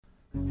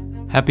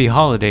Happy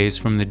holidays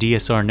from the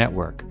DSR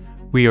Network.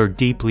 We are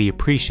deeply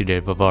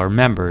appreciative of our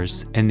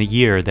members and the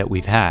year that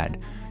we've had.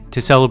 To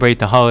celebrate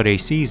the holiday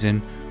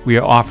season, we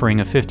are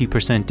offering a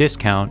 50%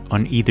 discount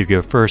on either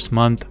your first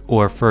month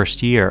or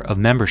first year of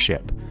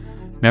membership.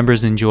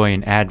 Members enjoy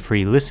an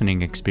ad-free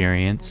listening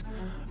experience,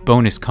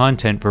 bonus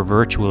content for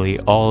virtually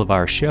all of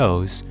our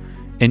shows,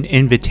 an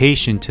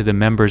invitation to the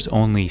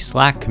members-only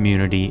Slack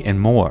community,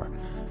 and more.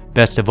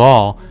 Best of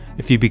all,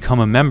 if you become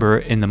a member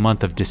in the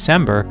month of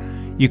December,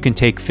 you can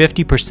take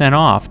 50%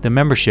 off the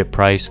membership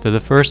price for the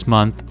first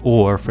month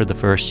or for the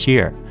first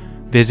year.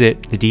 Visit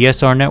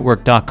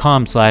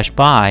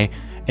thedsrnetwork.com/buy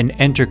and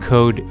enter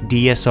code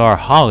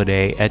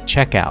DSRHoliday at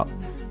checkout.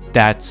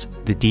 That's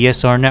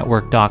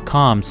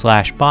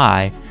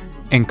thedsrnetwork.com/buy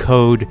and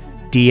code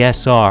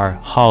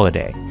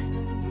DSRHoliday.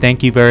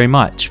 Thank you very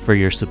much for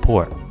your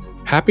support.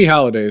 Happy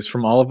holidays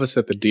from all of us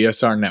at the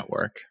DSR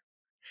Network.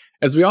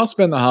 As we all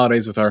spend the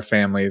holidays with our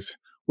families,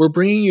 we're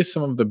bringing you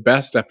some of the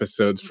best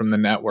episodes from the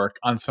network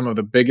on some of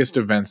the biggest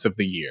events of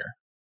the year.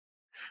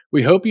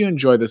 We hope you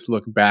enjoy this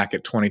look back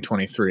at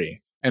 2023,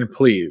 and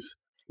please,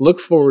 look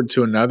forward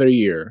to another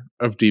year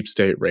of Deep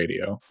State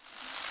Radio.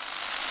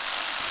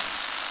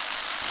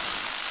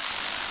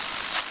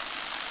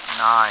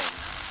 9,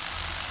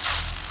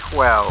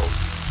 12,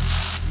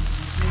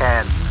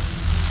 10,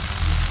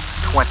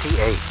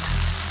 28,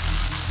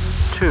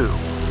 2,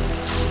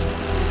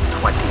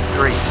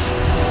 23.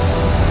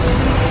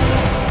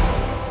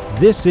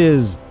 This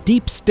is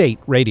Deep State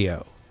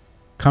Radio,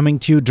 coming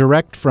to you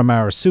direct from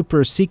our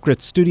super-secret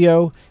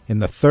studio in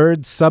the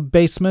third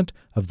sub-basement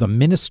of the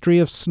Ministry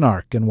of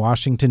Snark in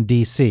Washington,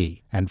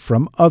 D.C., and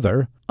from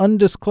other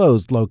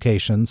undisclosed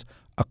locations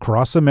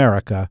across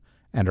America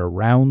and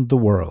around the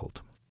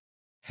world.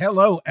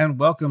 Hello, and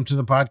welcome to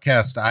the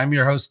podcast. I'm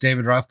your host,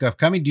 David Rothkopf,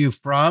 coming to you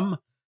from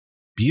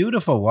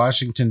beautiful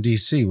Washington,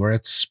 D.C., where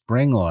it's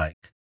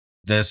spring-like.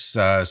 This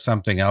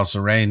something else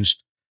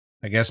arranged,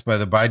 I guess, by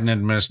the Biden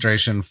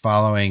administration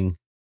following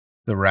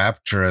the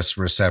rapturous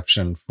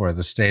reception for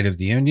the State of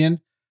the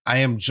Union. I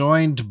am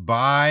joined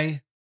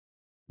by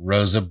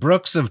Rosa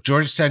Brooks of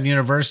Georgetown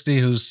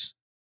University, who's,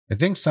 I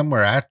think,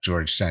 somewhere at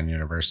Georgetown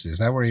University. Is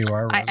that where you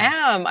are, Rosa? I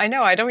am. I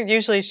know. I don't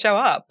usually show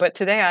up, but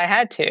today I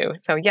had to.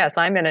 So, yes,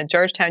 I'm in a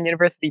Georgetown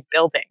University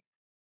building.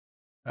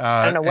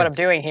 I don't know what I'm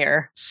doing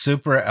here.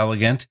 Super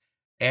elegant.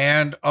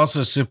 And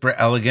also super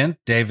elegant,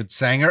 David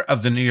Sanger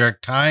of the New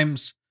York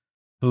Times,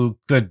 who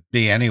could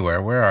be anywhere.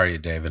 Where are you,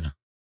 David?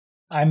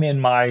 I'm in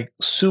my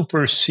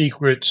super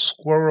secret,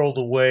 squirreled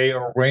away,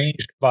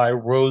 arranged by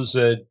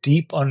Rosa,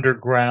 deep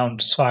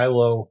underground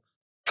silo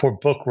for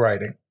book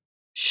writing.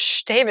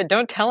 Shh, David,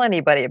 don't tell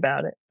anybody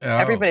about it. Oh,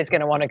 everybody's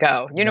going to want to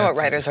go. You know what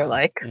writers are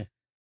like.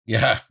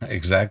 Yeah,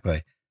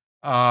 exactly.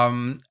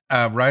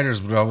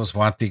 Writers would always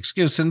want the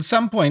excuse. And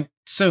some point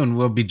soon,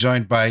 we'll be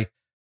joined by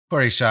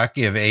Corey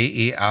Shockey of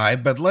AEI,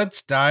 but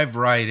let's dive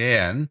right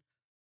in.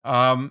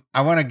 I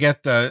want to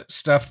get the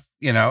stuff,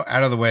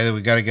 out of the way that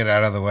we got to get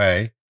out of the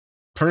way.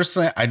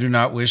 Personally, I do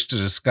not wish to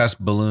discuss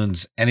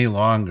balloons any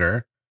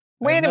longer.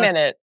 Wait a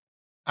minute.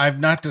 I've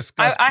not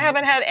discussed. I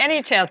haven't had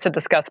any chance to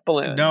discuss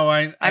balloons. No,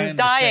 I'm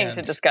dying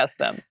to discuss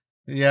them.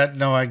 Yeah,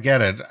 no, I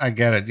get it.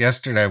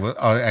 Yesterday,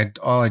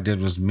 all I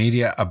did was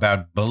media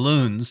about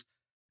balloons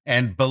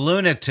and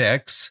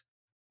balloonatics.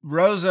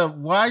 Rosa,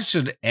 why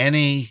should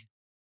any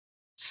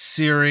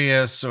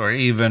serious or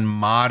even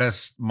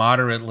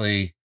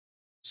moderately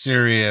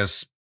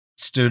serious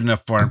student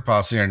of foreign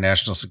policy or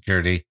national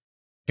security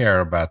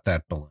care about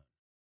that balloon?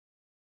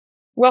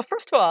 Well,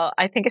 first of all,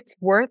 I think it's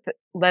worth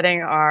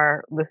letting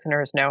our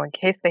listeners know, in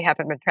case they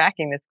haven't been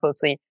tracking this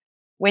closely,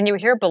 when you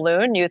hear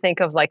balloon, you think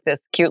of like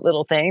this cute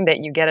little thing that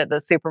you get at the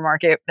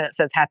supermarket that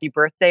says happy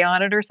birthday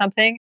on it or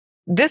something.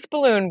 This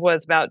balloon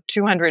was about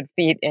 200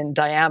 feet in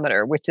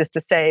diameter, which is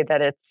to say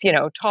that it's,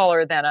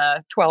 taller than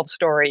a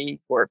 12-story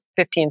or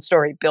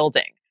 15-story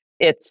building.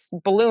 Its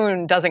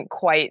balloon doesn't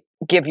quite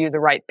give you the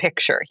right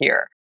picture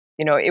here.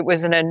 It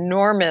was an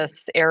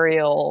enormous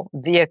aerial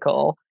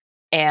vehicle,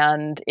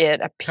 and it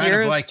appears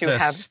kind of like to the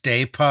have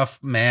Stay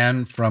Puft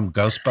Man from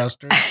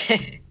Ghostbusters.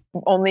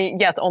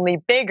 only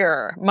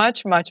bigger,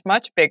 much, much,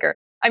 much bigger.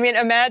 I mean,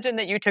 imagine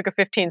that you took a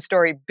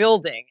 15-story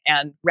building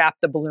and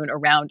wrapped the balloon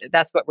around it.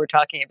 That's what we're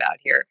talking about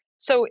here.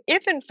 So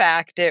if, in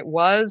fact, it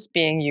was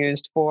being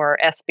used for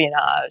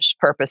espionage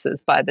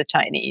purposes by the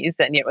Chinese,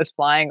 and it was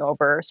flying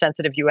over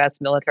sensitive U.S.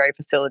 military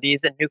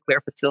facilities and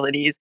nuclear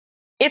facilities,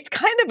 it's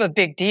kind of a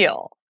big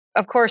deal.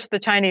 Of course, the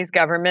Chinese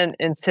government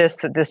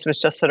insists that this was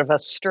just sort of a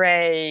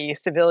stray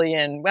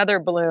civilian weather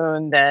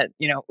balloon that,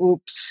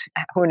 oops,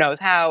 who knows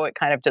how, it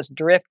kind of just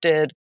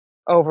drifted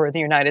over the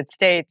United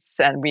States,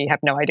 and we have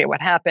no idea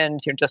what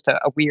happened, just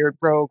a weird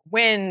rogue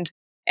wind.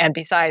 And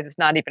besides, it's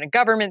not even a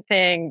government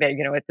thing.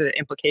 The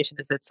implication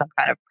is it's some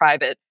kind of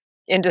private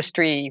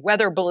industry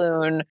weather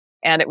balloon,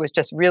 and it was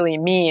just really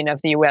mean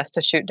of the U.S.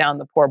 to shoot down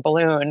the poor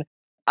balloon.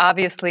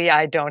 Obviously,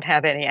 I don't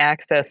have any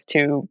access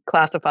to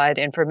classified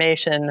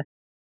information.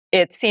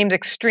 It seems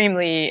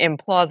extremely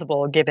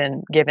implausible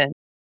given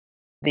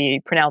the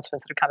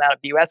pronouncements that have come out of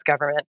the U.S.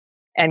 government.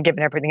 And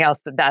given everything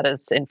else, that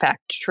is in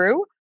fact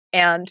true.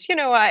 And,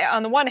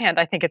 on the one hand,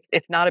 I think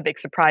it's not a big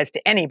surprise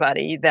to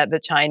anybody that the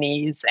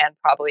Chinese and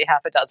probably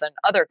half a dozen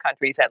other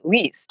countries at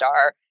least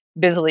are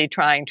busily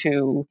trying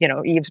to,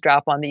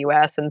 eavesdrop on the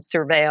U.S. and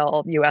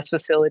surveil U.S.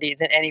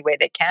 facilities in any way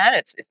they can.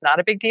 It's not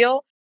a big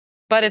deal,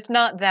 but it's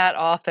not that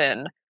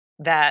often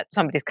that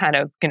somebody's kind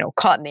of,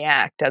 caught in the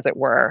act, as it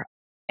were.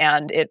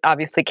 And it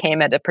obviously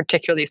came at a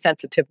particularly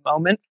sensitive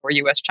moment for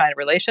U.S.-China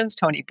relations.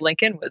 Tony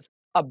Blinken was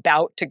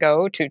about to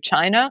go to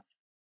China,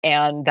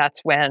 and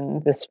that's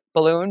when this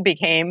balloon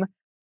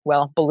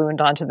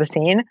ballooned onto the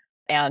scene.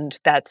 And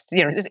that's,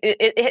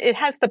 it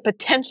has the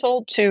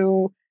potential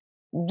to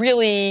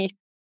really,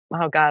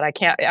 oh God, I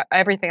can't,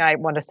 everything I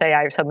want to say,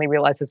 I suddenly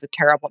realize is a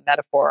terrible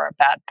metaphor or a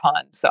bad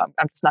pun. So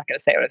I'm just not going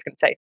to say what I was going to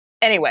say.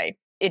 Anyway,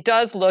 it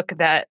does look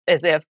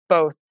as if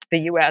both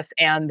the US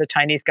and the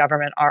Chinese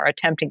government are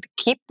attempting to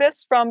keep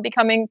this from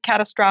becoming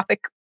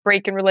catastrophic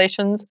break in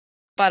relations.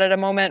 But at a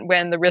moment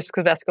when the risks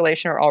of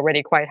escalation are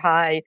already quite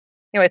high,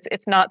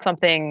 it's not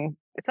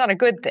a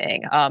good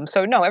thing.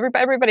 So no,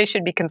 everybody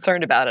should be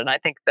concerned about it. And I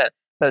think that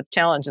the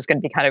challenge is going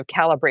to be kind of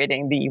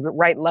calibrating the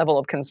right level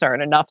of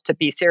concern, enough to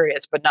be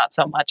serious, but not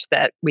so much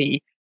that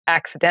we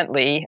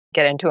accidentally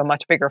get into a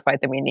much bigger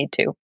fight than we need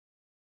to.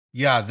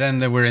 Yeah, then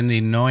they were in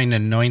the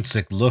 99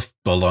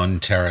 Luftballon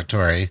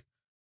territory.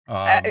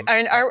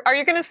 Are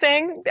you going to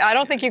sing? I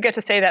don't think you get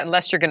to say that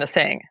unless you're going to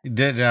sing.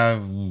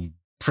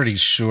 Pretty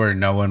sure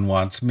no one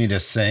wants me to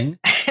sing.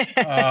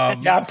 Yeah,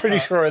 I'm pretty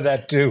sure of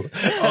that too.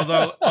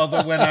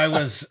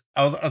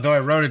 although I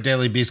wrote a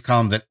Daily Beast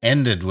column that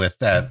ended with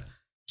that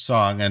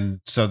song,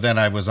 and so then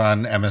I was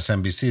on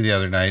MSNBC the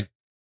other night,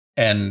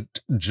 and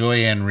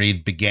Joy-Ann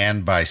Reid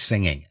began by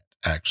singing it.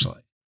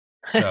 Actually,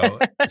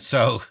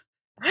 so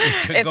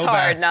it's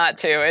hard not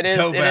to. It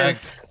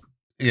is.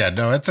 Yeah,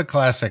 no, it's a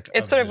classic.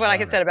 It's sort of what I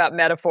said about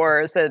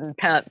metaphors and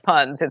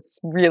puns.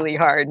 It's really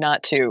hard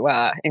not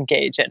to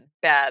engage in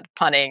bad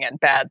punning and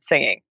bad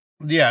singing.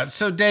 Yeah.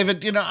 So,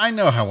 David, I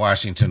know how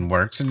Washington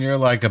works, and you're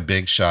like a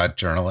big shot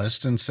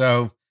journalist. And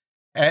so,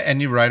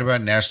 and you write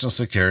about national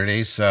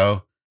security.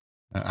 So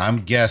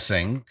I'm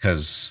guessing,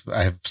 because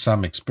I have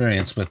some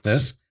experience with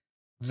this,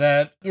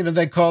 that,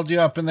 they called you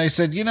up and they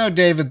said,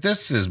 David,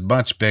 this is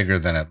much bigger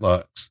than it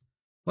looks.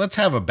 Let's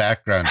have a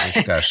background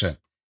discussion.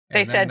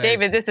 They said,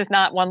 David, this is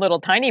not one little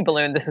tiny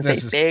balloon. This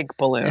is a big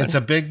balloon. It's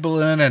a big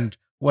balloon. And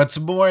what's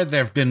more,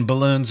 there have been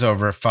balloons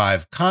over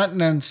 5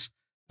 continents.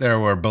 There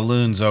were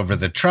balloons over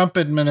the Trump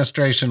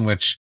administration,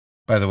 which,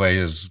 by the way,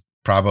 is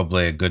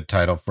probably a good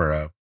title for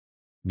a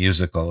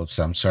musical of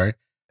some sort.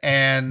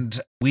 And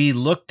we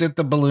looked at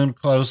the balloon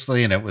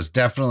closely, and it was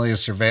definitely a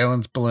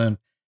surveillance balloon.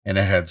 And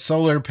it had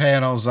solar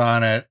panels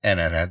on it, and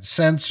it had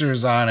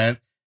sensors on it.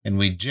 And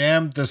we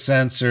jammed the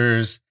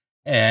sensors,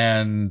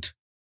 and... ...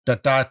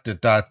 Did they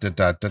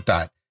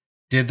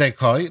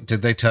call you?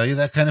 Did they tell you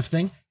that kind of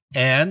thing?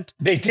 And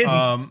they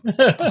didn't.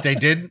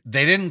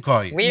 They didn't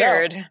call you.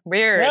 Weird.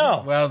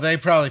 No. Well, they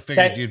probably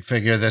figured you'd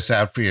figure this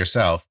out for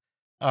yourself.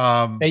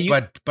 But you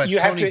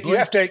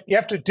have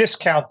to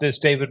discount this,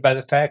 David, by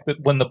the fact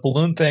that when the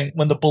balloon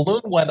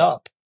went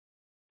up,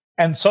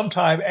 and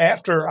sometime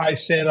after I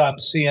said on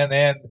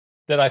CNN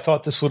that I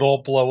thought this would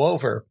all blow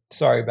over.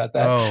 Sorry about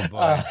that. Oh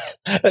boy!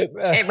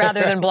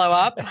 Rather than blow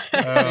up.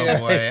 Oh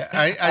boy!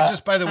 I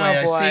just, by the way,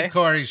 I see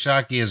Corey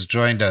Shockey has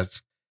joined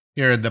us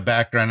here in the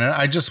background, and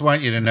I just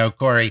want you to know,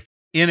 Corey,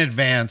 in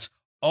advance,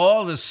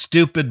 all the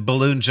stupid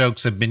balloon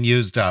jokes have been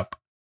used up,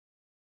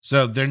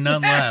 so there are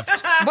none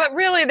left. But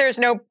really, there's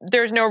no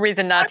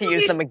reason not to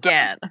use them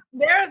again.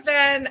 There have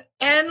been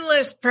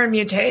endless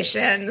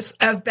permutations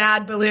of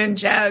bad balloon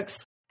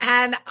jokes,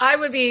 and I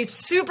would be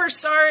super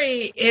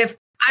sorry if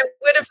I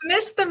would have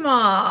missed them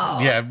all.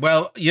 Yeah,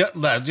 well,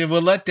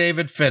 we'll let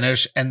David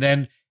finish, and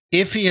then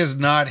if he has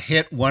not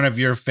hit one of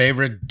your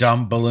favorite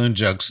dumb balloon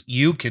jokes,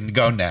 you can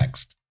go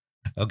next.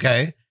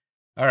 Okay?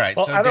 All right.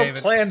 Well, so I don't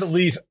David, plan to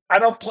leave. I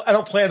don't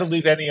plan to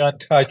leave any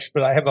untouched,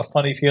 but I have a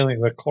funny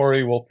feeling that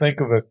Corey will think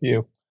of a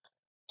few.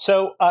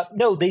 So,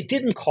 no, they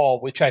didn't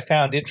call, which I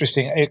found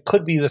interesting. It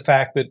could be the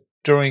fact that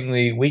during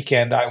the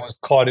weekend I was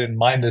caught in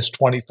minus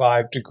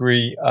 25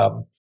 degree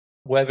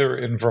weather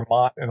in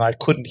Vermont, and I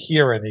couldn't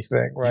hear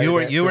anything.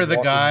 Right? You were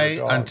the guy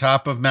on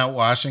top of Mount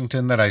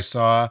Washington that I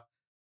saw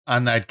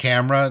on that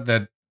camera.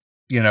 That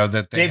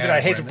David,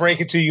 I hate to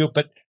break it to you,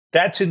 but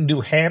that's in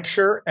New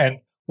Hampshire, and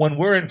when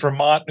we're in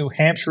Vermont, New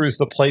Hampshire is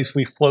the place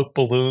we float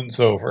balloons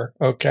over.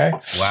 Okay,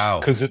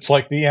 wow, because it's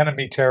like the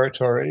enemy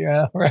territory.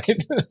 Yeah,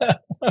 right.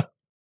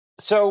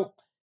 So,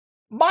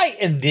 my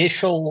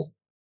initial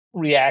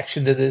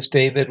reaction to this,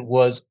 David,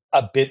 was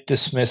a bit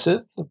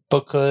dismissive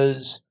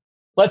because,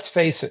 let's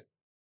face it,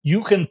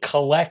 you can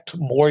collect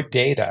more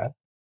data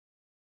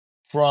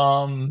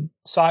from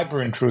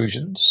cyber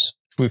intrusions,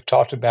 we've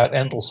talked about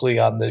endlessly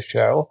on this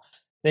show,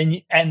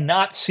 and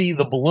not see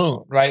the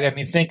balloon, right? I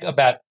mean, think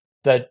about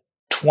the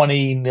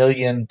 20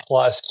 million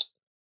plus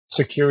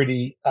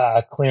security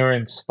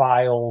clearance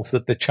files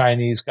that the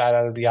Chinese got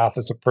out of the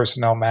Office of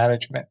Personnel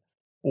Management,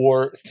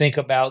 or think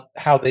about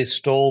how they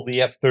stole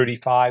the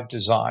F-35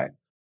 design,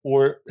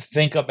 or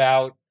think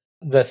about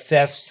the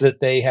thefts that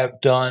they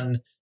have done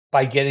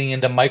by getting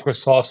into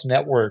Microsoft's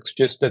networks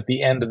just at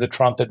the end of the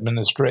Trump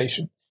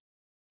administration.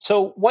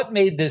 So what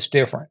made this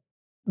different?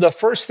 The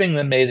first thing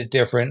that made it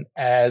different,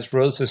 as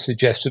Rosa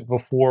suggested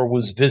before,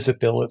 was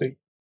visibility,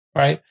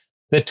 right?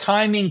 The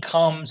timing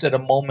comes at a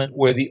moment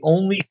where the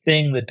only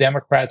thing that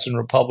Democrats and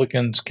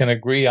Republicans can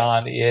agree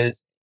on is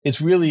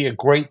it's really a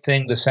great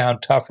thing to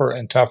sound tougher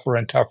and tougher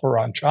and tougher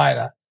on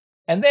China.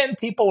 And then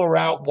people are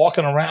out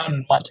walking around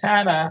in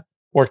Montana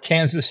or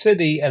Kansas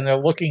City, and they're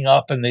looking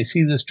up and they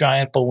see this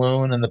giant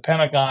balloon, and the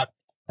Pentagon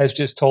has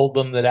just told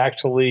them that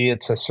actually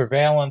it's a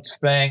surveillance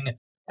thing,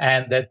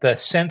 and that the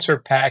sensor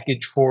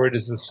package for it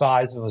is the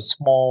size of a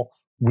small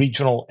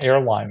regional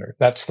airliner.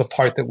 That's the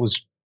part that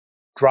was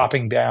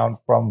dropping down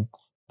from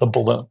the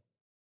balloon.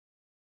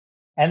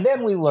 And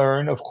then we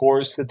learn, of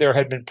course, that there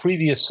had been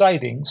previous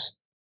sightings.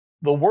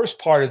 The worst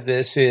part of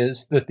this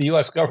is that the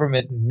U.S.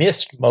 government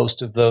missed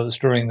most of those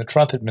during the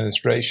Trump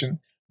administration.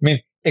 I mean,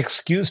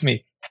 excuse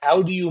me,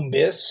 how do you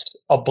miss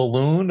a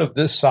balloon of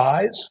this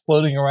size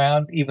floating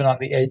around even on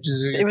the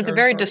edges of your It was a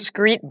very territory?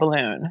 discreet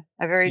balloon,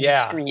 a very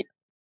discreet.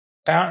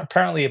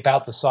 Apparently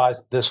about the size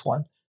of this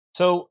one.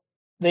 So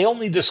they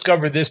only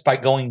discovered this by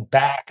going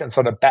back and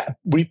sort of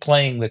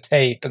replaying the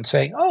tape and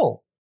saying,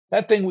 oh,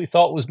 that thing we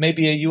thought was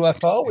maybe a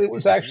UFO, it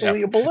was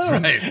actually a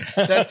balloon. Right.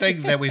 That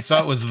thing that we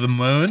thought was the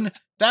moon,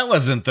 that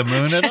wasn't the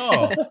moon at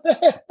all.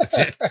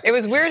 It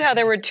was weird how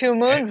there were two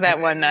moons that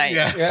one night.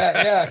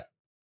 Yeah.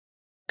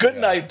 Good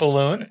night,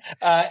 balloon.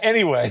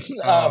 Anyway.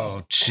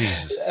 Oh,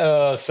 Jesus.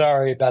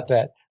 Sorry about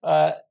that.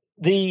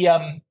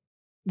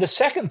 The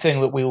second thing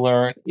that we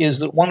learned is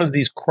that one of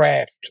these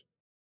crashed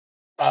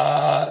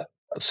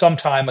some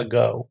time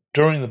ago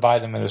during the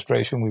Biden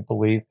administration, we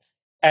believe,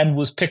 and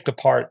was picked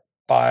apart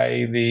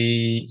by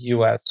the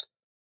U.S.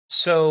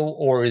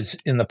 Or is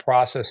in the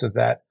process of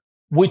that,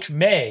 which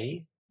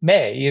may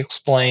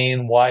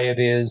explain why it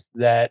is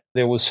that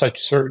there was such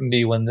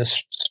certainty when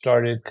this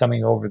started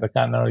coming over the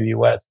continental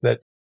U.S. that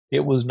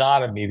it was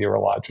not a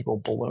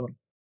meteorological balloon.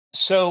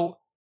 So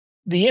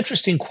the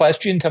interesting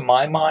question to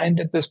my mind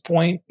at this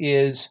point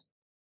is,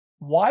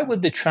 why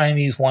would the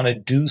Chinese want to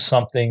do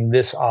something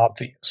this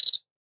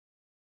obvious?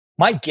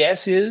 My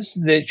guess is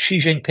that Xi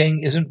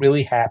Jinping isn't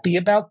really happy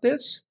about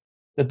this,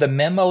 that the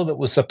memo that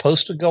was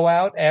supposed to go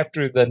out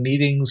after the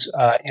meetings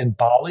in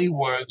Bali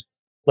was,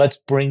 let's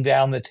bring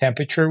down the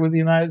temperature with the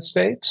United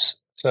States.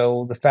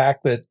 So the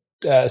fact that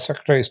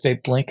Secretary of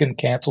State Blinken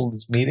canceled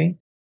his meeting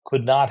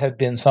could not have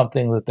been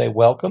something that they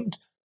welcomed.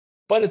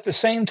 But at the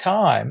same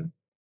time,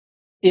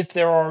 if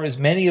there are as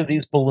many of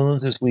these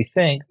balloons as we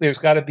think, there's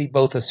got to be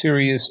both a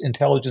serious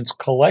intelligence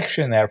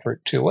collection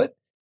effort to it.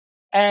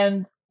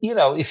 And,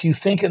 if you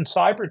think in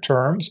cyber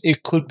terms,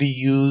 it could be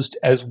used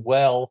as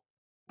well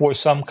for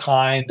some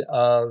kind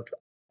of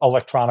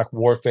electronic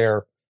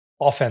warfare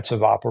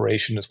offensive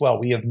operation as well.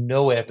 We have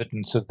no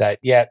evidence of that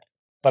yet,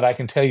 but I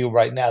can tell you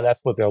right now, that's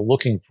what they're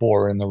looking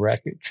for in the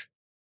wreckage.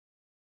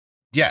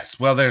 Yes.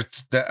 Well,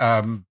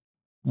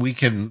 we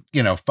can,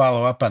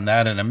 follow up on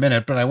that in a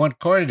minute, but I want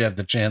Corey to have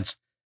the chance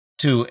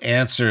to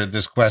answer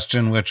this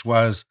question, which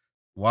was,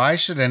 why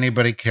should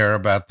anybody care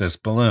about this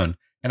balloon?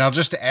 And I'll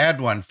just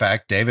add one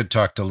fact. David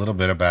talked a little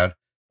bit about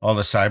all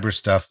the cyber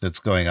stuff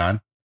that's going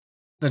on.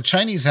 The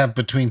Chinese have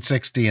between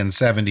 60 and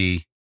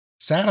 70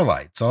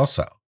 satellites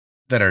also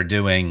that are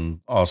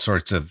doing all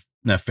sorts of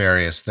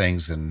nefarious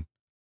things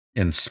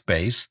in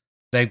space.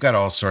 They've got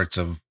all sorts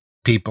of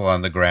people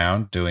on the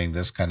ground doing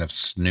this kind of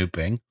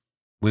snooping.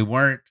 We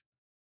weren't,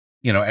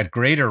 at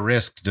greater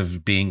risk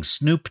of being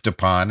snooped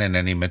upon in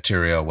any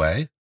material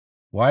way.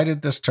 Why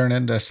did this turn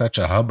into such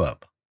a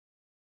hubbub?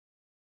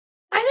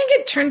 I think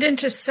it turned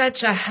into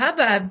such a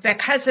hubbub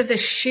because of the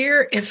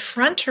sheer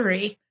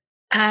effrontery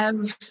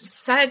of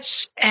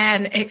such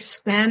an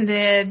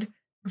extended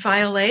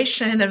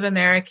violation of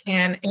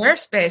American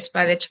airspace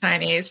by the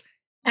Chinese.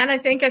 And I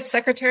think, as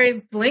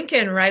Secretary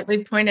Blinken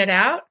rightly pointed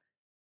out,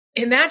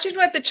 imagine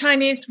what the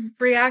Chinese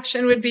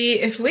reaction would be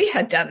if we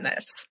had done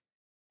this.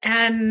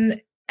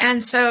 And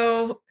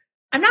so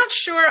I'm not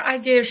sure I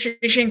give Xi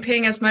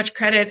Jinping as much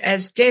credit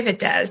as David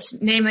does.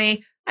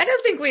 Namely, I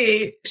don't think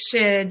we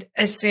should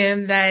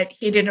assume that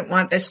he didn't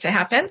want this to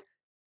happen.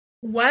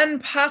 One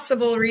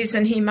possible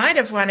reason he might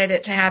have wanted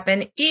it to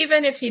happen,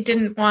 even if he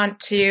didn't want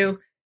to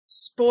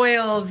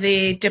spoil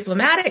the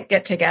diplomatic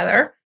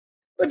get-together,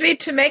 would be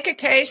to make a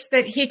case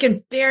that he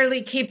can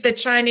barely keep the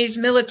Chinese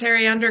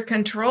military under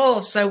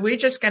control. So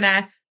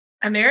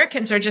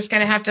Americans are just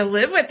going to have to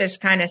live with this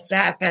kind of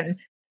stuff and,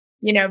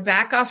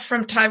 back off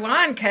from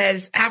Taiwan,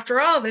 because after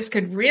all, this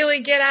could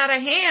really get out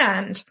of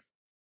hand.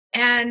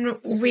 And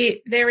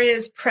there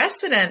is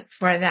precedent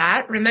for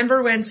that.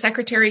 Remember when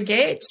Secretary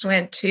Gates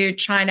went to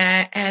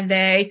China and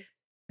they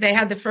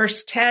had the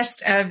first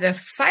test of the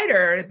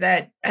fighter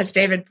that, as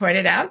David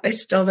pointed out, they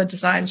stole the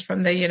designs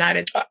from the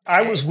United States.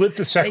 I was with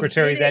the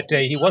secretary that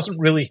day. He wasn't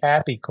really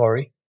happy,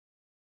 Corey.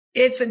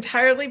 It's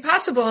entirely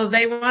possible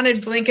they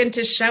wanted Blinken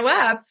to show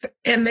up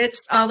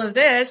amidst all of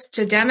this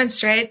to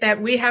demonstrate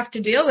that we have to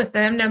deal with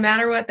them no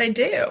matter what they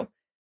do.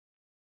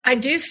 I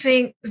do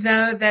think,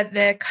 though, that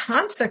the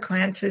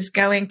consequence is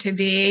going to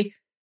be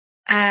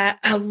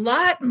a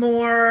lot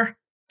more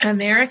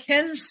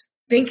Americans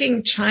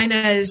thinking China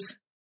is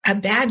a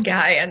bad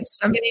guy and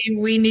somebody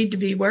we need to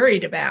be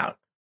worried about.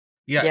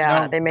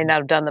 Yeah, no, they may not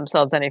have done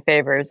themselves any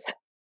favors.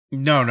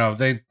 no,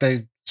 they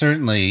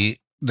certainly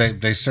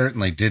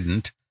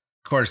didn't.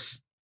 Of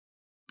course,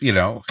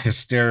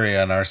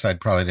 hysteria on our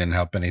side probably didn't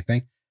help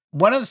anything.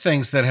 One of the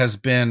things that has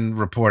been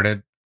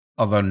reported,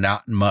 although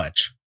not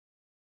much,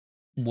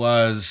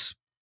 was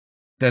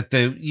that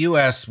the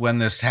U.S., when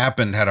this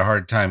happened, had a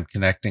hard time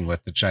connecting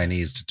with the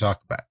Chinese to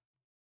talk about it.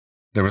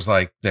 There was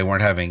they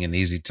weren't having an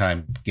easy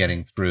time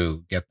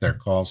get their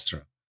calls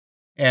through.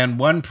 And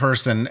one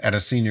person at a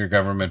senior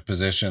government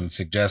position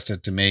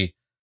suggested to me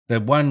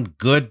that one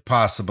good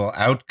possible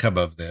outcome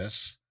of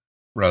this,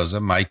 Rosa,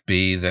 might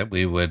be that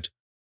we would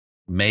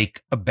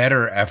make a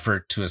better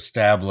effort to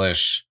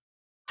establish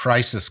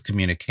crisis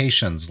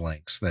communications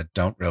links that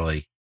don't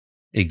really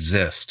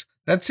exist.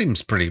 That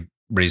seems pretty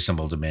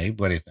reasonable to me.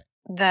 What do you think?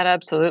 That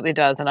absolutely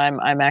does. And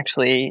I'm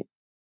actually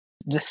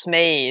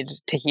dismayed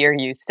to hear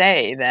you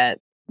say that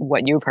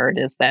what you've heard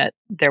is that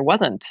there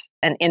wasn't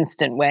an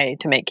instant way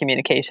to make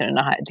communication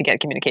to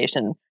get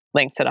communication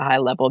links at a high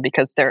level,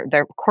 because there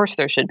of course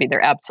there should be.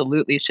 There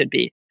absolutely should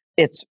be.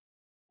 It's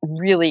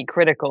really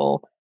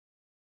critical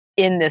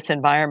in this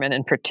environment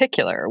in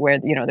particular, where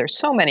there's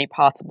so many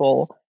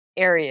possible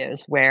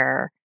areas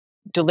where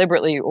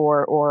deliberately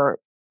or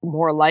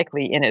more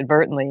likely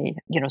inadvertently,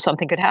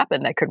 something could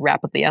happen that could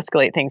rapidly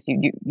escalate things.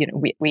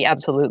 We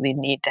absolutely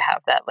need to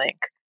have that link.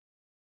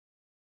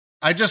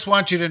 I just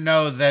want you to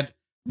know that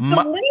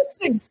the links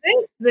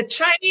exist. The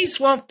Chinese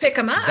won't pick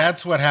them up.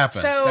 That's what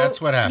happened. So,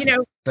 that's what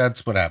happened.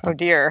 That's what happened. Oh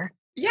dear.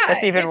 Yeah,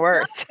 that's even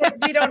worse.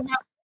 We don't have.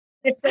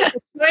 It's that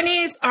the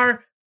Chinese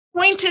are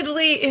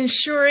pointedly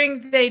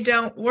ensuring they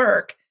don't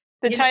work.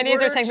 The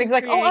Chinese are saying things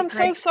like, "Oh, I'm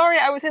so sorry.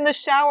 I was in the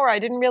shower. I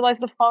didn't realize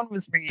the phone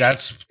was ringing."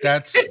 That's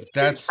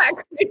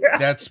exactly right.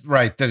 That's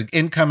right. The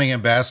incoming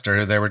ambassador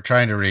who they were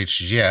trying to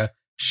reach,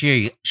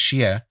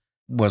 Xie,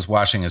 was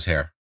washing his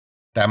hair.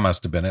 That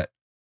must have been it.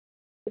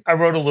 I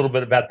wrote a little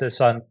bit about this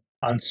on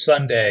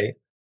Sunday.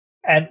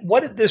 And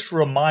what did this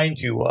remind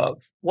you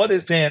of? What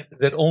event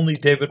that only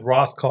David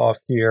Rothkopf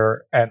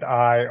here and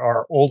I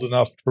are old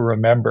enough to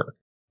remember?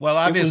 Well,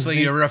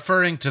 obviously, you're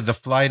referring to the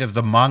flight of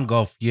the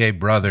Montgolfier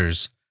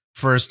brothers'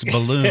 first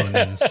balloon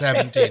in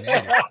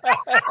 1780.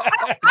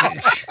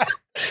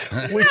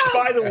 Which,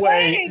 by the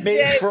way,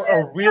 made for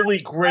a really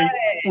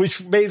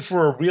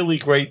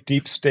great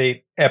deep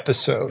state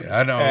episode.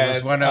 I know.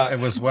 It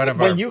was one of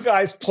when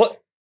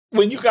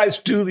you guys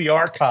do the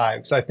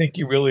archives, I think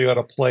you really ought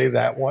to play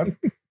that one.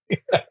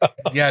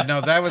 Yeah,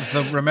 no, that was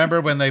remember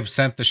when they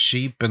sent the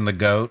sheep and the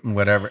goat and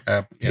whatever?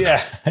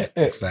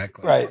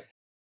 Exactly. Right.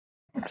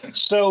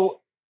 So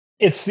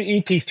it's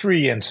the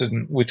EP3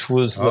 incident, which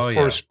was the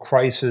first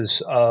crisis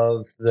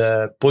of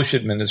the Bush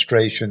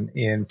administration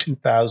in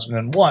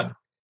 2001.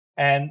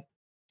 And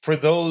for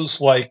those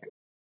like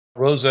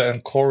Rosa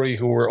and Corey,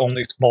 who were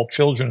only small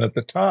children at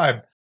the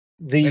time.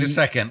 Wait a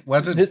second.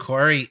 Wasn't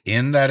Corey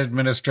in that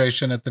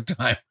administration at the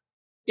time?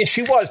 Yeah,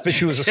 she was, but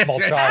she was a small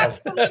child.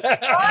 Right.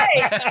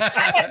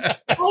 I had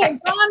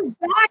gone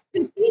back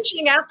to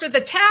teaching after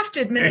the Taft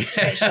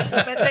administration,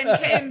 but then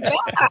came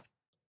back.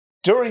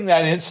 During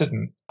that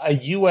incident, a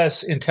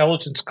U.S.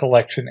 intelligence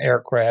collection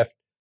aircraft,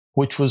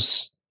 which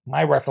was,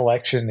 my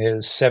recollection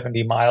is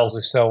 70 miles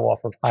or so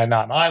off of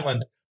Hainan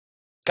Island,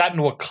 got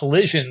into a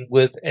collision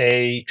with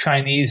a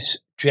Chinese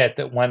jet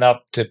that went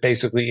up to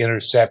basically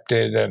intercept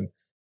it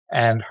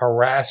and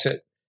harass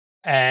it.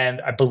 And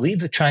I believe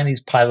the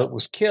Chinese pilot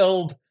was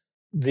killed.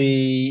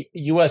 The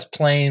U.S.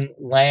 plane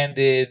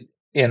landed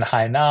in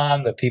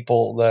Hainan.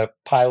 The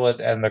pilot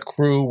and the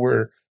crew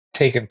were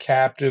taken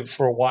captive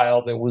for a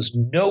while. There was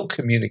no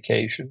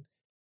communication.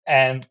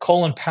 And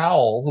Colin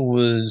Powell, who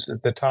was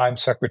at the time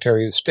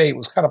Secretary of State,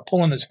 was kind of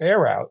pulling his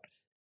hair out.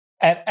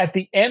 And at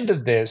the end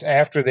of this,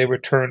 after they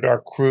returned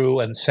our crew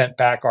and sent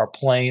back our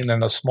plane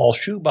and a small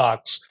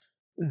shoebox,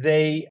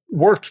 they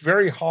worked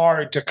very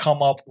hard to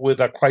come up with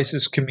a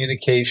crisis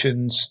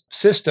communications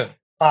system,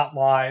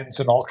 hotlines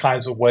and all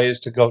kinds of ways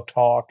to go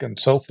talk and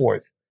so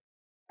forth.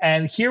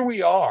 And here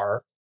we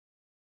are,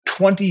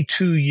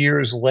 22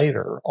 years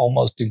later,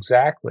 almost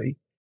exactly,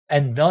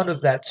 and none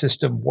of that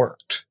system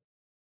worked.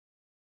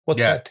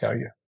 What's that tell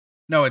you?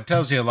 No, it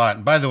tells you a lot.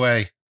 And by the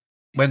way,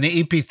 when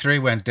the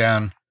EP3 went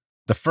down,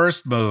 the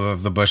first move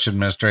of the Bush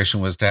administration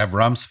was to have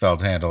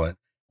Rumsfeld handle it,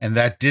 and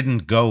that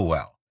didn't go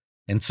well.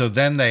 And so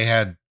then they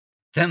had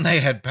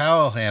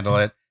Powell handle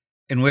it,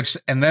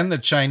 and then the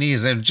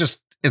Chinese, and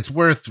it's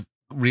worth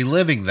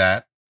reliving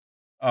that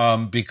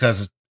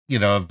because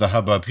of the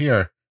hubbub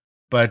here.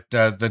 But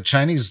the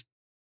Chinese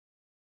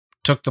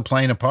took the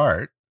plane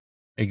apart,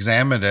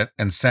 examined it,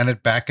 and sent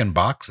it back in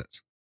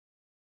boxes.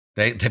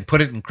 They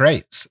put it in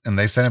crates, and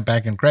they sent it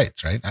back in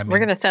crates, right? We're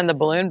going to send the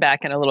balloon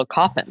back in a little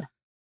coffin.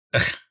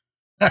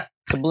 The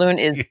balloon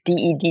is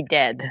DED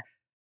dead.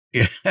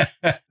 Yeah.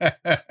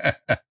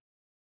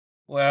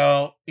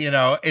 Well,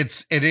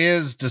 it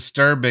is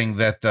disturbing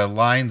that the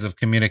lines of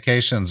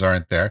communications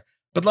aren't there.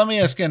 But let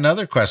me ask you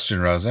another question,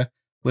 Rosa.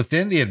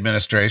 Within the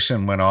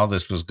administration, when all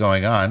this was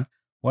going on,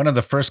 one of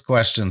the first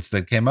questions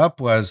that came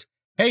up was,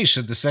 hey,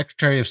 should the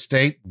Secretary of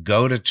State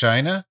go to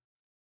China?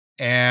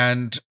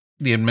 And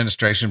the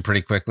administration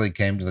pretty quickly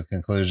came to the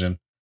conclusion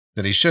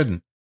that he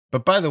shouldn't.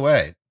 But by the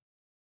way,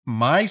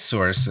 my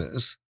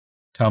sources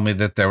tell me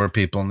that there were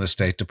people in the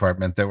State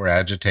Department that were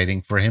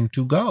agitating for him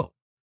to go.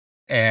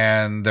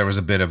 And there was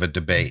a bit of a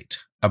debate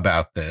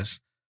about this.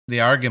 The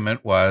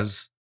argument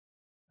was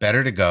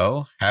better to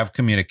go, have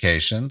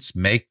communications,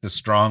 make the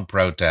strong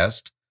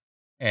protest,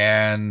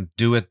 and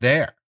do it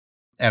there.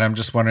 And I'm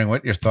just wondering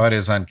what your thought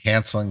is on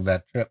canceling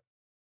that trip.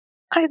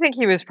 I think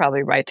he was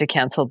probably right to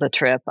cancel the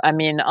trip. I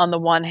mean, on the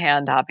one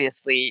hand,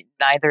 obviously,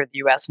 neither the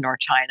US nor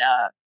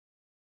China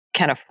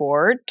can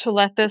afford to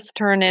let this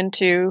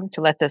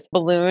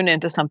balloon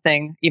into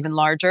something even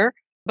larger.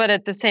 But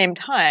at the same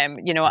time,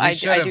 I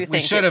do think we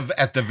should have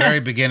at the very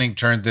beginning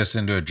turned this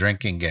into a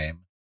drinking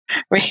game.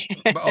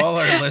 All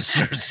our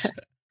listeners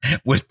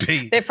would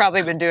be. They've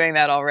probably been doing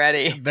that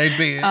already. They'd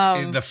be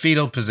in the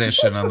fetal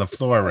position on the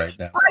floor right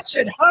now. I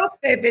should hope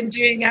they've been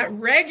doing that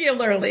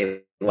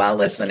regularly while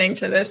listening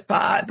to this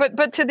pod.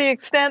 But to the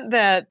extent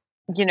that,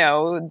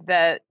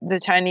 that the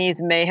Chinese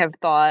may have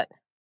thought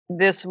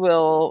this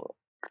will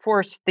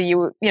force Tony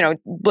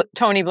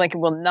Blinken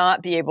will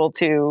not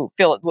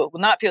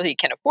feel he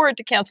can afford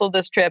to cancel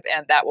this trip,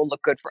 and that will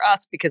look good for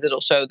us because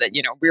it'll show that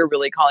we're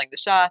really calling the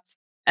shots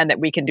and that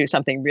we can do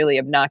something really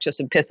obnoxious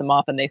and piss them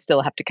off, and they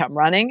still have to come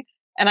running.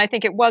 And I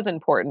think it was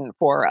important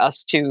for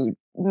us to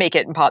make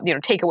it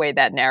take away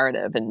that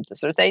narrative and to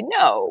sort of say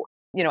no.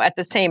 At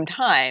the same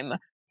time,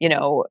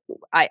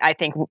 I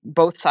think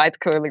both sides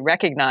clearly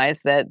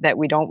recognize that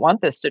we don't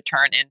want this to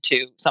turn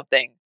into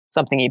something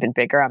even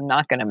bigger. I'm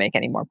not going to make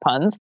any more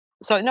puns.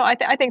 So no, I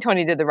think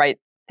Tony did the right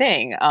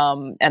thing.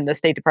 And the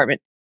State Department,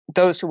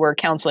 those who were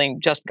counseling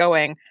just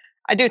going,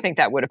 I do think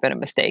that would have been a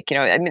mistake.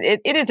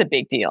 It is a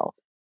big deal.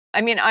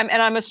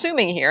 I'm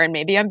assuming here, and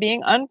maybe I'm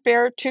being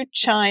unfair to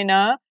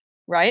China,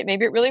 right?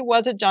 Maybe it really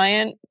was a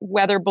giant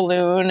weather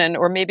balloon,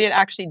 or maybe it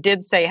actually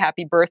did say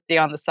happy birthday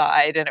on the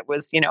side, and it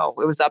was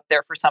up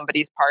there for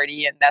somebody's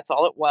party, and that's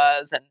all it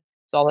was, and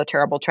it's all a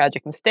terrible,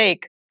 tragic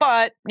mistake.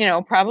 But,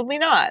 probably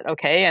not.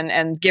 Okay.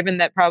 And given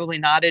that probably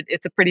not,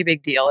 it's a pretty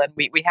big deal. And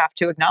we have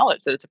to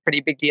acknowledge that it's a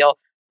pretty big deal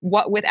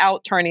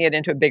without turning it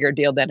into a bigger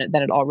deal than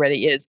it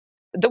already is.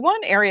 The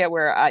one area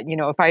where,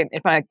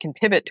 if I can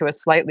pivot to a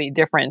slightly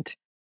different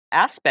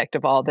aspect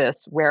of all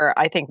this, where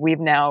I think we've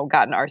now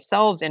gotten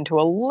ourselves into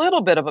a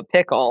little bit of a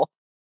pickle,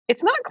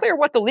 it's not clear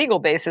what the legal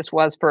basis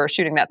was for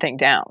shooting that thing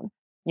down.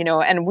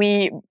 And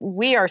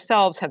we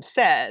ourselves have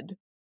said,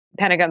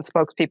 Pentagon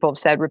spokespeople have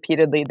said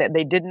repeatedly that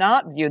they did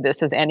not view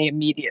this as any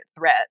immediate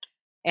threat.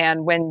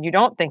 And when you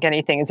don't think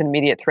anything is an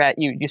immediate threat,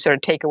 you sort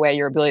of take away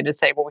your ability to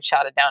say, well, we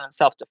shot it down in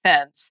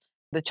self-defense.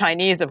 The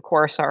Chinese, of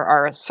course,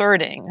 are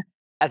asserting,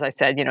 as I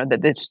said,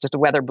 that it's just a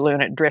weather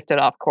balloon, it drifted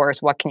off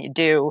course. What can you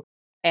do?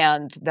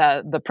 And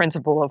the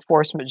principle of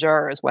force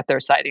majeure is what they're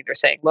citing. They're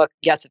saying, look,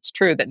 yes, it's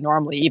true that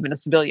normally even a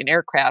civilian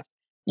aircraft,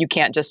 you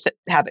can't just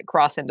have it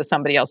cross into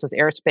somebody else's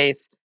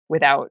airspace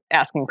without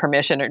asking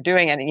permission or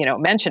doing any,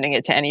 mentioning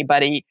it to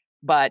anybody.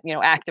 But,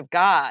 act of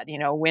God,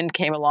 wind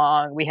came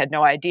along, we had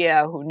no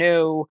idea, who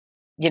knew,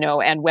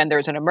 and when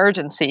there's an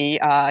emergency,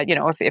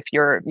 if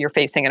you're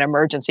facing an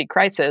emergency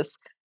crisis,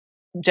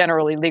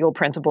 generally legal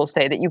principles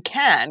say that you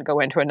can go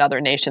into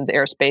another nation's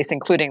airspace,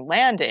 including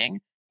landing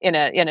in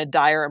a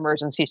dire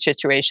emergency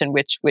situation,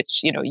 which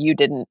you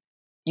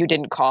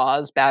didn't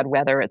cause, bad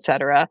weather, et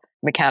cetera,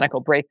 mechanical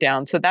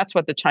breakdown. So that's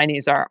what the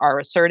Chinese are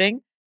asserting.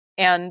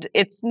 And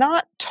it's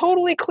not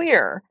totally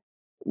clear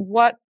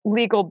what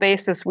legal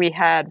basis we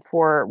had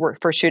for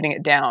shooting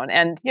it down.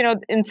 And,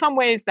 in some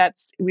ways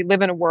we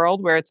live in a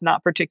world where it's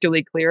not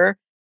particularly clear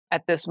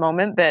at this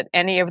moment that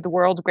any of the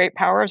world's great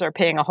powers are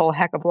paying a whole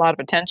heck of a lot of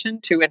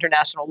attention to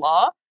international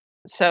law.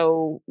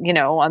 So,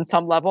 on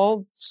some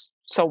level,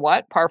 so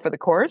what, par for the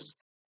course.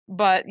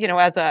 But,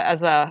 as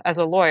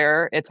a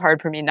lawyer, it's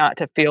hard for me not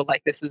to feel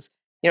like this is,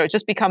 it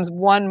just becomes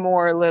one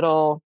more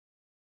little,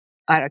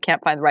 I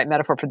can't find the right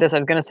metaphor for this. I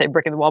was going to say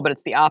brick in the wall, but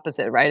it's the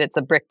opposite, right? It's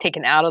a brick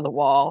taken out of the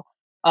wall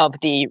of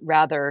the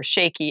rather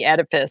shaky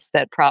edifice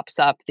that props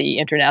up the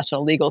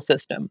international legal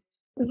system.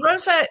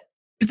 Rosa,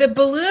 the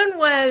balloon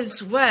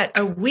was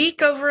a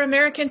week over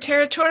American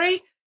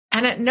territory?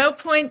 And at no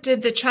point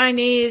did the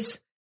Chinese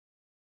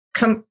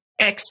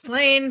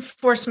explain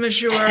force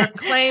majeure,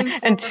 claim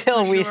force until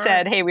majeure. We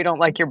said, hey, we don't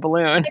like your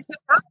balloon. Is the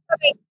fact that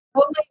it's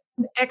only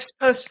an ex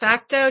post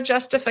facto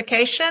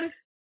justification?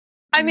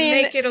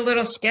 Make it a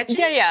little sketchy?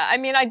 Yeah.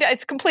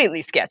 It's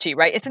completely sketchy,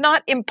 right? It's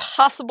not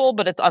impossible,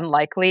 but it's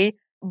unlikely.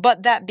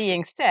 But that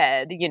being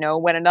said,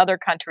 when another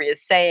country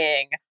is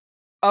saying,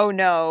 oh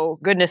no,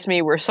 goodness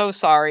me, we're so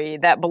sorry,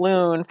 that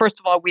balloon, first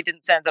of all, we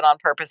didn't send it on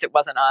purpose. It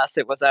wasn't us.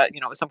 It was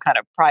some kind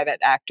of private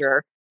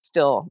actor.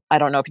 Still, I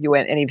don't know if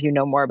any of you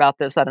know more about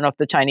this. I don't know if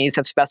the Chinese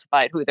have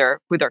specified who they're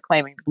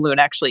claiming the balloon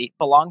actually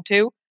belonged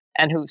to.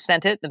 and who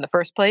sent it in the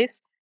first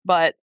place.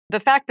 But the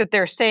fact that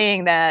they're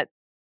saying that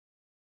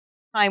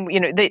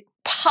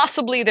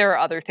possibly there are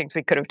other things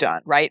we could have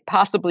done, right?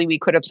 Possibly we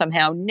could have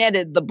somehow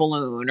netted the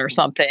balloon or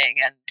something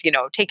and,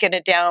 taken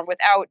it down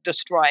without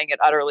destroying it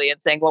utterly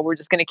and saying, well, we're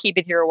just going to keep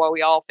it here while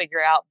we all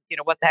figure out,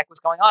 what the heck was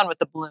going on with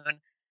the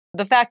balloon.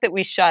 The fact that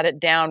we shot it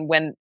down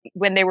when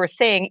they were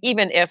saying,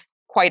 even if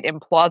quite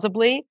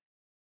implausibly,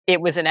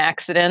 it was an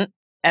accident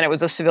and it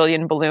was a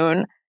civilian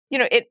balloon,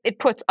 it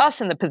puts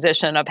us in the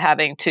position of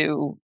having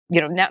to,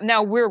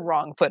 now we're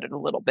wrong-footed a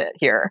little bit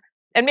here.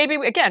 And maybe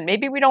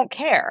we don't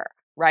care,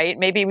 right?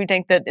 Maybe we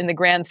think that in the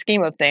grand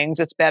scheme of things,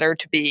 it's better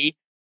to be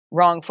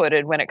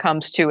wrong-footed when it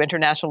comes to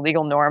international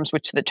legal norms,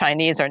 which the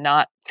Chinese are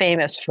not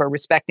famous for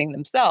respecting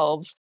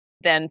themselves,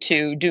 than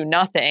to do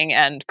nothing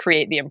and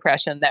create the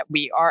impression that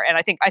we are. And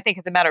I think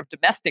it's a matter of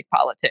domestic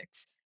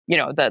politics.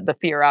 The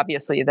fear,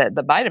 obviously, that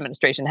the Biden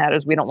administration had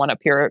is we don't want to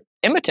appear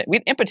impotent.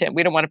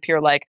 We don't want to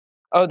appear like,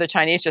 oh, the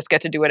Chinese just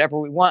get to do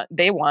whatever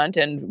they want,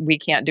 and we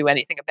can't do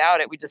anything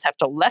about it. We just have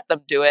to let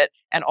them do it,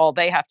 and all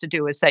they have to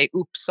do is say,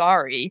 "Oops,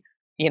 sorry."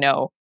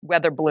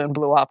 Weather balloon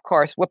blew off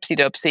course, whoopsie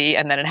doopsie,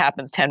 and then it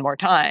happens 10 more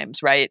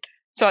times, right?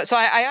 So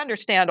I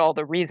understand all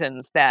the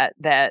reasons that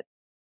it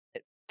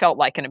felt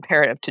like an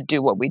imperative to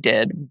do what we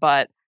did,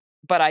 but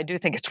I do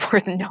think it's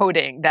worth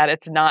noting that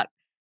it's not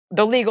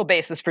the legal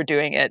basis for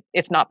doing it.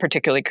 It's not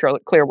particularly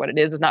clear what it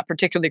is. It's not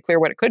particularly clear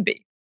what it could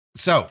be.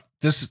 So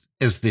this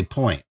is the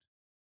point,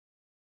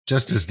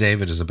 just as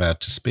David is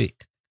about to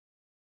speak,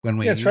 when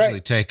we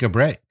usually take a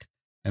break.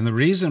 And the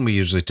reason we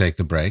usually take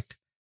the break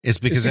is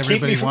because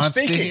everybody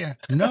wants to hear.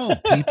 No,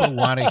 people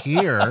want to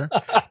hear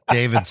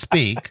David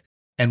speak,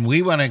 and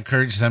we want to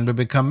encourage them to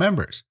become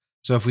members.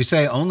 So if we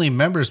say only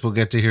members will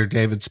get to hear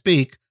David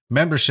speak,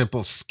 membership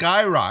will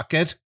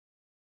skyrocket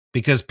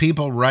because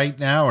people right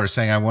now are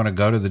saying, I want to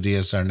go to the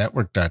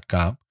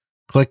dsrnetwork.com,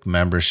 click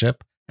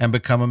membership, and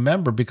become a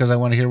member because I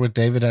want to hear what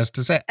David has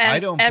to say. I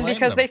don't blame them.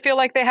 Because they feel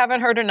like they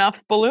haven't heard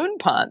enough balloon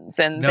puns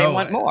and they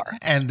want more.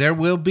 And there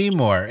will be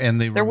more in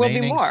the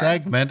remaining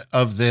segment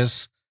of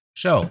this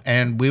show.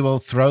 And we will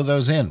throw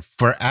those in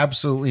for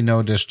absolutely no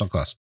additional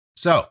cost.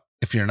 So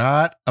if you're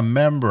not a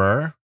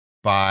member,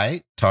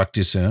 talk to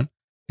you soon.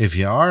 If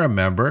you are a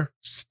member,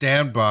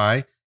 stand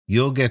by.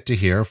 You'll get to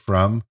hear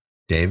from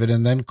David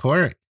and then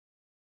Corey.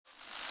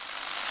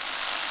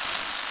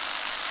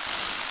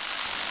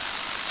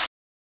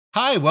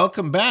 Hi,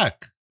 welcome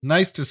back.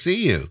 Nice to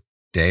see you,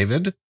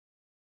 David.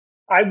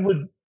 I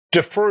would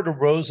defer to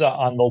Rosa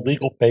on the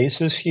legal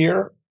basis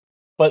here,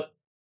 but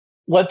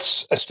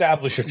let's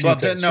establish a few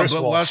things.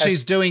 While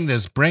she's doing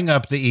this, bring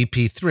up the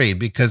EP3,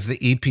 because the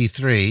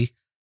EP3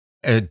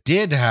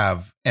 did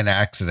have an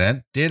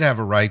accident, did have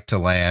a right to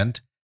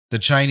land. The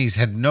Chinese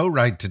had no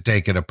right to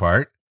take it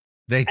apart.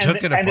 They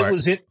took it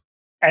apart.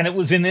 And it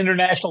was in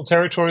international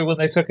territory when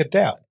they took it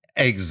down.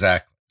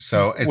 Exactly.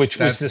 So which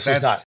this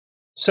was not.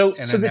 So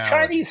the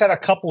Chinese had a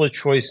couple of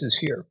choices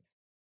here.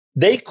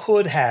 They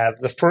could have,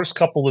 the first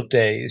couple of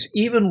days,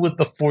 even with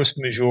the force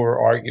majeure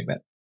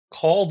argument,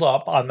 called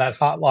up on that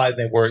hotline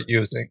they weren't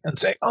using and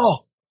say, oh,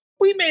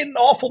 we made an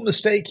awful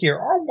mistake here.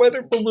 Our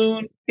weather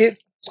balloon, it's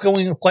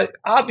going to play.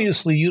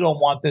 Obviously, you don't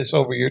want this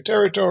over your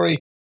territory.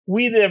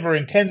 We never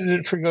intended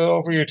it to go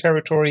over your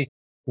territory.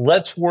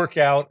 Let's work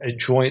out a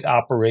joint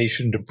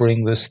operation to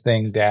bring this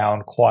thing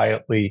down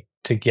quietly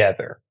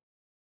together.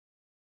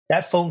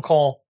 That phone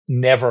call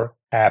never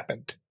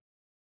happened.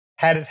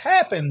 Had it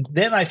happened,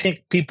 then I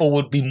think people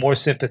would be more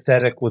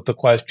sympathetic with the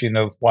question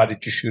of why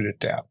did you shoot it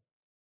down?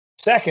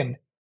 Second,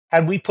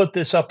 had we put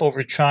this up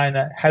over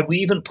China, had we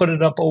even put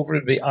it up over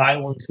the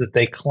islands that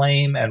they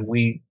claim and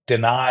we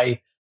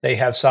deny they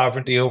have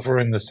sovereignty over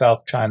in the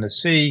South China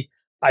Sea,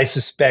 I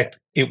suspect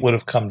it would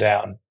have come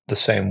down the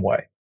same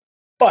way.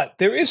 But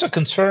there is a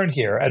concern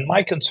here, and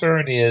my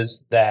concern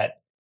is that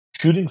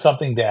shooting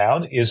something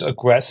down is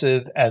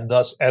aggressive and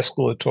thus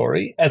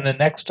escalatory, and the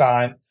next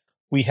time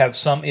we have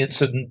some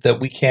incident that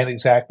we can't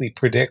exactly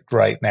predict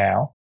right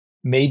now,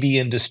 maybe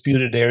in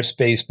disputed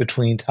airspace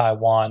between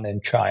Taiwan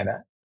and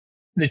China,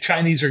 the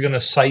Chinese are going to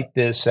cite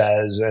this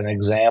as an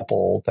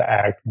example to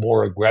act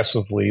more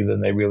aggressively than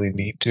they really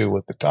need to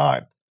at the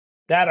time.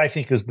 That, I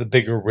think, is the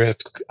bigger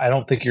risk. I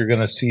don't think you're going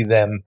to see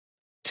them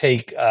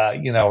take,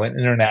 an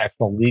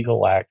international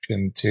legal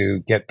action to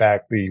get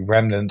back the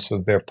remnants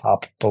of their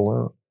popped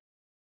balloon.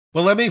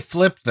 Well, let me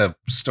flip the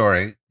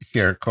story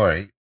here,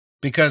 Corey,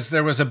 because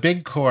there was a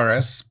big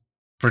chorus,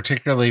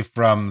 particularly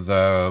from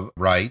the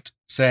right,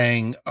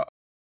 saying,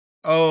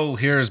 oh,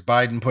 here's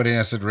Biden putting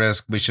us at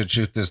risk. We should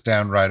shoot this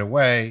down right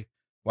away.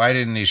 Why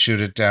didn't he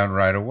shoot it down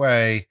right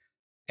away?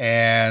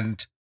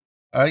 And,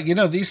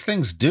 these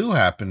things do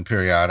happen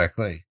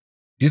periodically.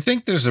 Do you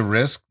think there's a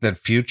risk that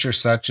future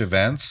such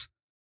events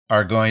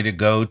are going to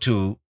go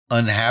to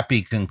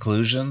unhappy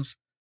conclusions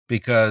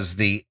because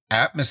the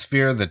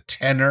atmosphere, the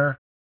tenor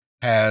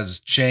has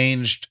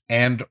changed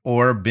and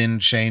or been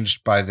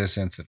changed by this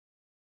incident?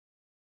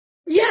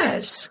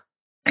 Yes,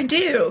 I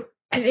do.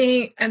 I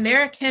think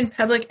American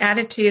public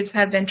attitudes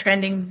have been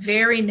trending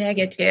very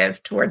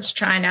negative towards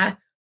China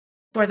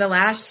for the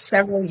last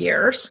several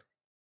years,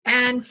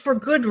 and for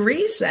good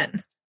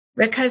reason,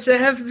 because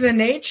of the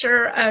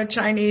nature of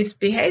Chinese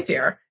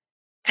behavior.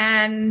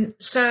 And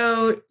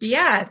so,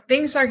 yeah,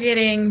 things are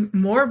getting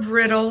more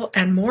brittle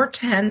and more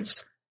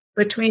tense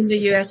between the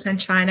US and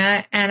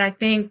China. And I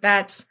think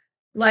that's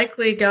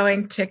likely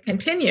going to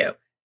continue.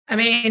 I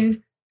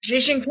mean, Xi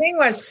Jinping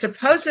was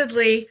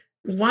supposedly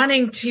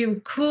wanting to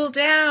cool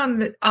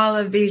down all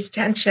of these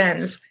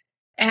tensions.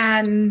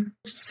 And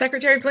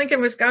Secretary Blinken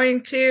was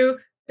going to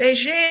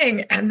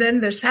Beijing, and then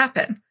this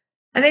happened.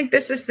 I think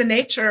this is the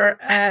nature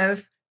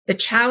of the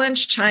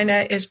challenge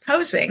China is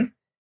posing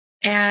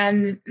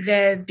and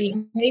the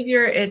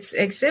behavior it's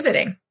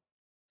exhibiting.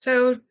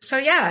 So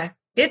yeah,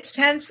 it's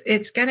tense.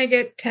 It's going to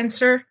get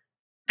tenser,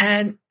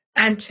 and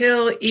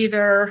until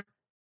either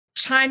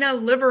China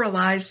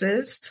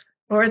liberalizes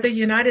or the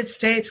United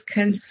States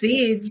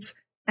concedes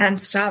and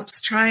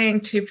stops trying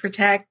to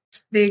protect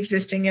the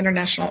existing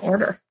international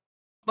order.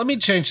 Let me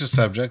change the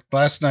subject.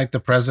 Last night, the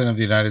President of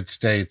the United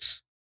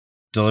States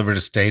delivered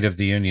a State of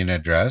the Union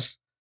address.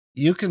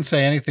 You can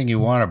say anything you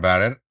want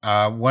about it.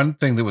 One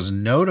thing that was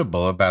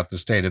notable about the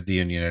State of the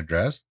Union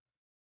address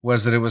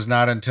was that it was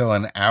not until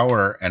an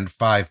hour and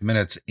 5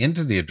 minutes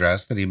into the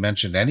address that he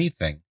mentioned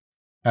anything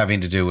having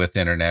to do with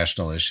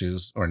international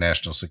issues or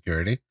national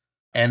security.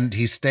 And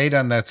he stayed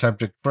on that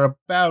subject for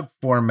about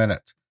 4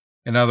 minutes.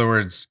 In other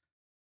words,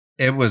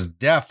 it was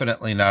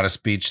definitely not a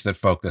speech that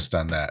focused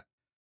on that.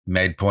 He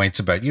made points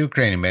about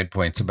Ukraine. He made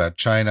points about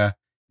China.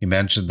 He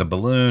mentioned the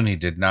balloon. He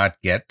did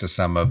not get to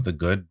some of the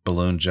good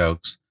balloon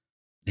jokes.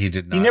 He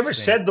did not. He never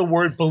said the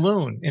word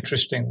balloon,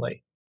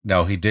 interestingly.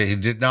 No, he did. He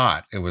did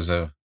not. It was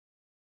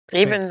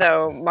even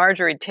though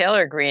Marjorie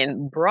Taylor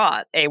Greene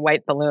brought a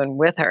white balloon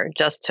with her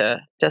just to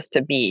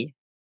be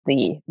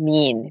the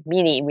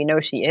meanie we know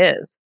she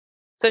is.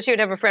 So she would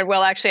have a friend.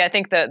 Well, actually, I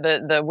think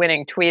the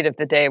winning tweet of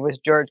the day was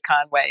George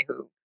Conway,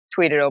 who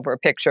tweeted over a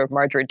picture of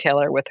Marjorie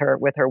Taylor with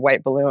her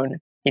white balloon.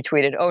 He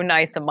tweeted, "Oh,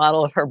 nice, a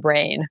model of her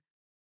brain."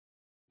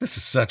 This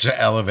is such an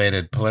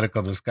elevated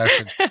political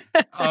discussion.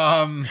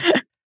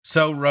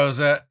 So,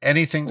 Rosa,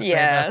 anything to say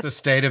about the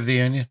State of the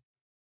Union?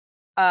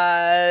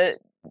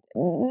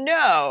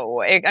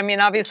 No. I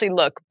mean, obviously,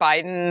 look,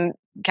 Biden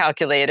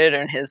calculated,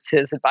 and his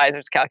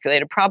advisors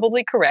calculated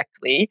probably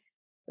correctly,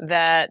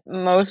 that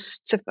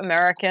most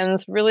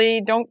Americans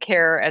really don't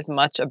care as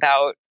much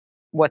about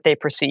what they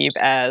perceive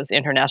as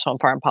international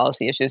and foreign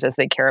policy issues as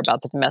they care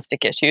about the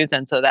domestic issues.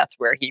 And so that's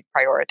where he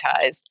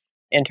prioritized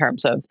in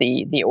terms of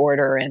the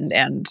order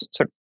and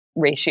sort of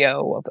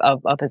ratio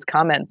of his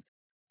comments.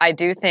 I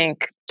do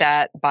think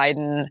that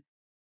Biden,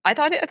 I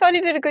thought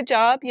he did a good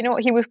job. You know,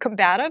 he was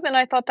combative, and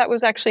I thought that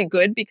was actually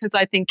good, because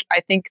I think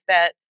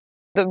that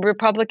the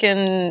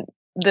Republican,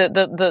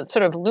 the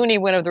sort of loony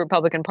win of the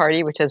Republican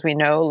Party, which, as we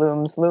know,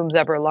 looms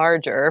ever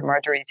larger,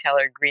 Marjorie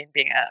Taylor Greene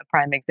being a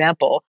prime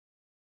example,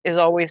 is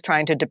always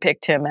trying to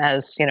depict him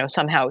as, you know,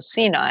 somehow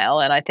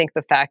senile. And I think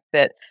the fact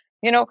that,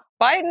 you know,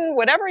 Biden,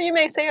 whatever you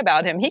may say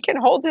about him, he can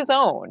hold his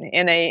own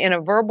in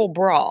a verbal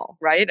brawl,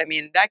 right? I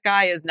mean, that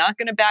guy is not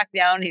going to back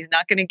down. He's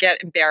not going to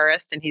get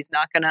embarrassed, and he's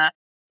not going to,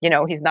 you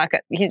know, he's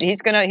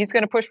going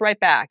to push right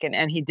back.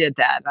 And he did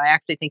that. And I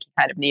actually think he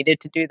kind of needed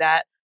to do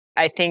that.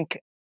 I think,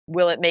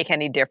 will it make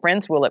any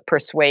difference? Will it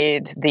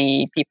persuade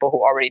the people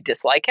who already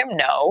dislike him?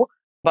 No.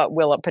 But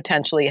will it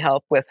potentially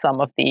help with some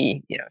of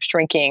the, you know,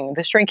 shrinking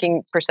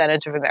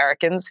percentage of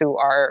Americans who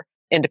are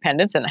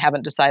independents and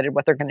haven't decided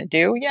what they're going to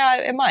do?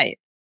 Yeah, it might.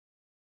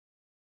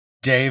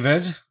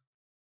 David?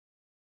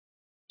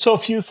 So a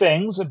few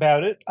things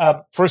about it.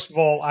 First of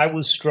all, I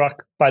was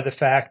struck by the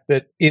fact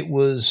that it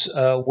was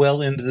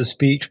well into the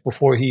speech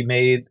before he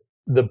made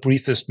the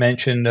briefest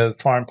mention of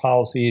foreign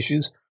policy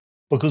issues.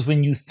 Because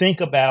when you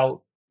think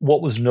about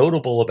what was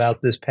notable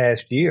about this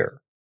past year,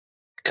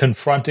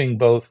 confronting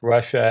both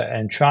Russia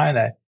and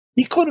China,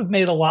 he could have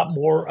made a lot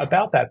more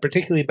about that,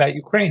 particularly about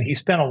Ukraine. He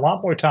spent a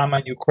lot more time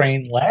on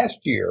Ukraine last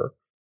year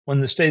when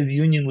the State of the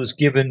Union was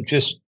given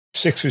just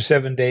 6 or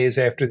 7 days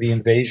after the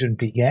invasion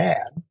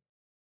began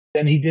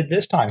than he did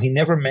this time. He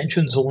never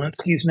mentioned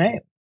Zelensky's name.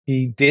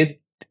 He did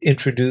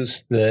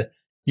introduce the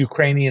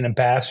Ukrainian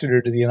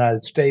ambassador to the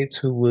United States,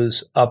 who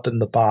was up in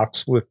the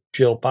box with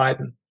Jill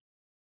Biden.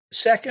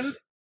 Second,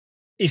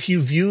 if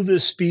you view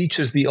this speech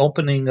as the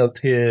opening of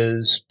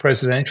his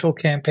presidential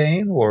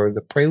campaign or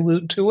the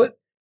prelude to it,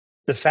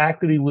 the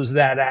fact that he was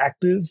that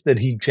active, that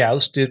he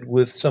jousted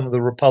with some of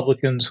the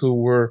Republicans who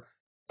were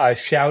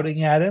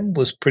shouting at him,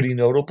 was pretty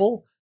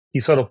notable. He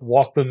sort of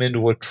walked them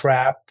into a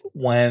trap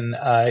when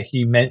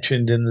he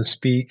mentioned in the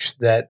speech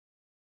that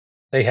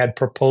they had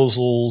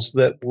proposals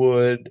that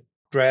would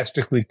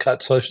drastically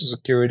cut Social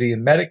Security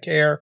and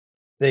Medicare.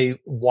 They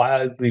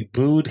wildly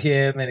booed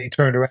him, and he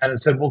turned around and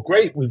said, well,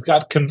 great, we've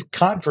got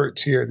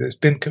converts here. There's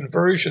been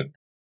conversion,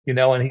 you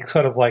know, and he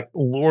sort of like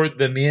lured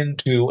them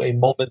into a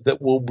moment that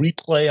will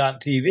replay on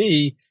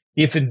TV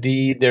if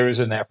indeed there is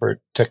an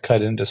effort to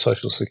cut into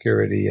Social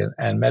Security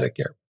and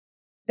Medicare.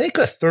 I think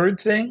a third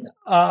thing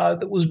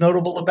that was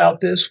notable about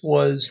this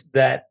was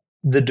that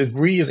the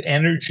degree of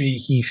energy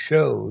he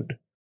showed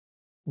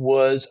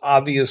was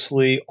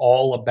obviously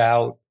all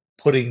about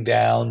putting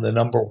down the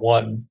number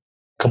one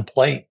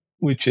complaint,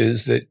 which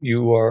is that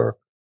you are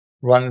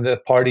running the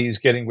party is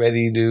getting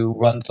ready to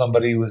run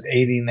somebody who is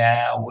 80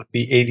 now, would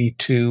be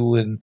 82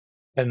 in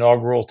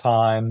inaugural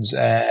times,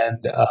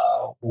 and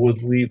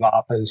would leave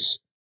office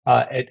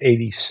at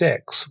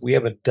 86. We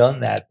haven't done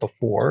that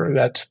before.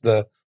 That's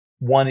the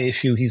one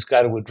issue he's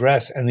got to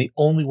address, and the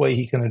only way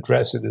he can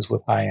address it is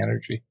with high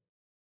energy.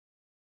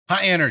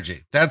 High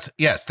energy. That's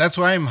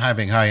why I'm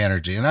having high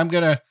energy. And I'm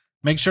going to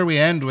make sure we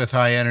end with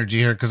high energy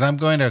here, because I'm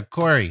going to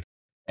Corey.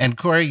 And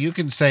Corey, you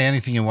can say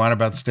anything you want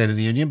about the State of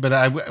the Union,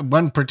 but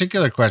one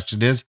particular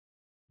question is,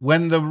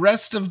 when the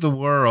rest of the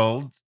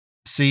world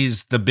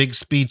sees the big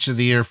speech of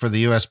the year for the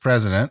U.S.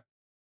 president,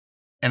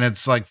 and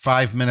it's like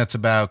 5 minutes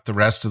about the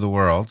rest of the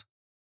world,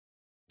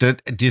 do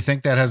you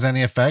think that has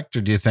any effect?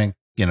 Or do you think,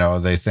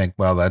 they think,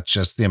 well, that's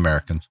just the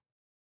Americans?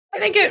 I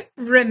think it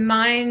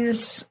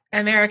reminds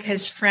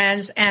America's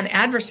friends and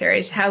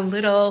adversaries how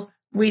little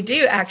we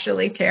do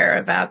actually care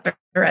about the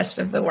rest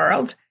of the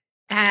world.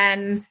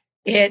 And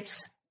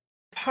it's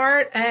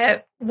part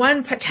of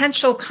one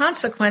potential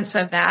consequence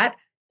of that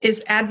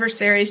is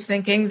adversaries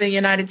thinking the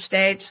United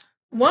States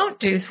won't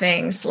do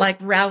things like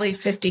rally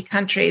 50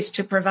 countries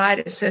to provide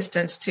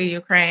assistance to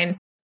Ukraine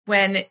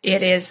when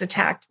it is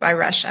attacked by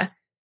Russia.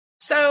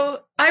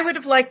 So I would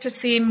have liked to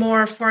see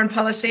more foreign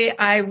policy.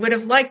 I would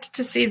have liked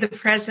to see the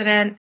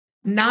president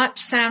not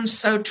sound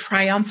so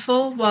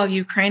triumphal while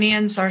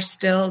Ukrainians are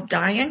still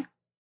dying.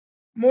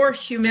 More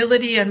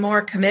humility and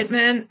more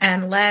commitment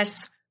and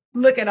less,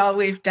 look at all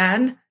we've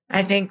done,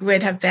 I think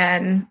would have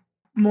been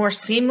more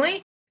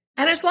seemly.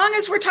 And as long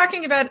as we're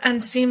talking about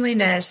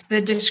unseemliness,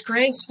 the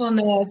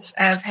disgracefulness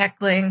of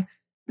heckling,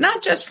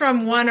 not just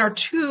from one or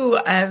two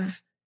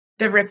of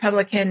the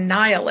Republican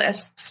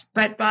nihilists,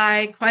 but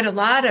by quite a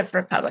lot of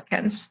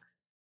Republicans,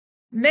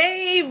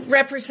 may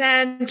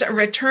represent a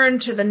return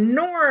to the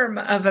norm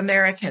of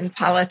American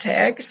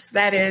politics,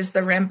 that is,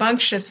 the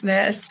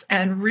rambunctiousness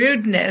and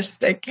rudeness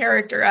that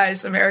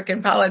characterize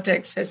American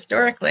politics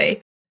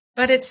historically.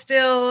 But it's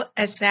still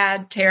a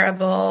sad,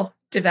 terrible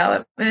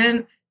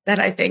development that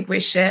I think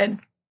we should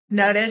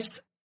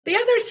notice. The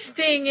other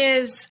thing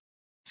is,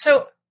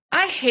 so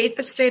I hate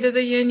the State of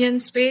the Union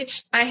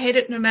speech. I hate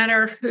it no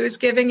matter who's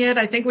giving it.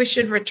 I think we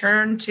should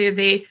return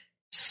to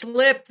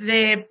slip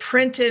the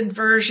printed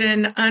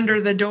version under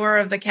the door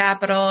of the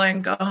Capitol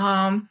and go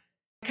home,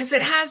 because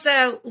it has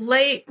a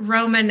late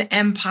Roman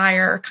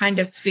Empire kind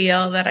of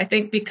feel that I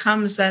think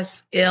becomes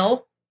us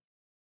ill.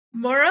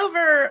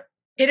 Moreover,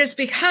 it has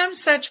become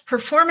such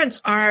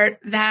performance art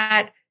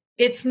that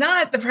it's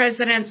not the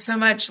president so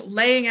much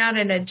laying out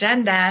an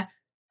agenda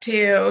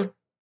to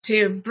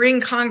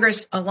bring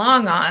Congress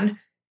along on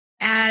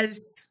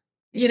as,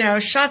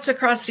 shots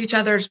across each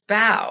other's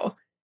bow.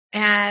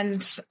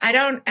 And I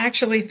don't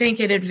actually think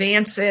it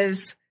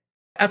advances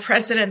a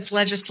president's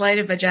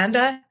legislative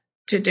agenda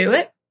to do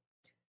it.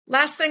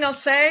 Last thing I'll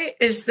say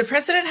is the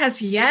president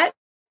has yet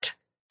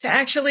to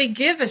actually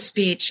give a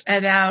speech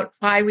about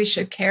why we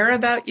should care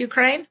about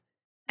Ukraine.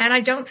 And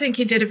I don't think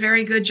he did a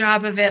very good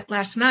job of it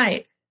last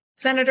night.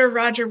 Senator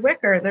Roger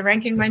Wicker, the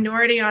ranking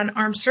minority on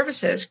armed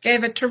services,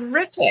 gave a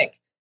terrific,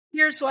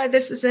 here's why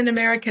this is in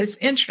America's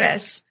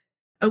interests,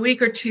 a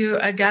week or two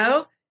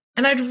ago.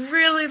 And I'd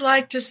really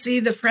like to see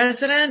the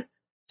president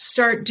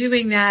start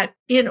doing that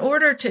in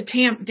order to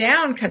tamp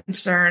down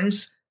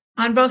concerns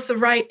on both the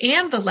right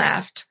and the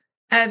left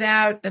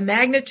about the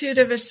magnitude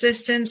of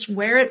assistance,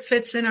 where it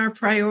fits in our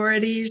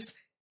priorities,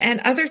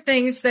 and other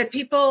things that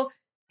people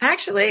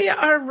actually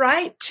are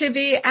right to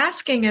be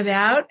asking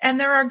about, and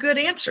there are good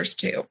answers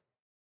to.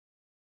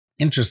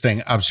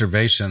 Interesting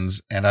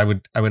observations. And I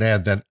would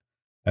add that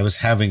I was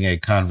having a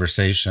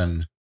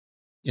conversation,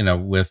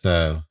 with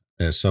a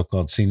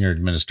so-called senior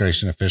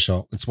administration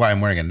official. It's why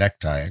I'm wearing a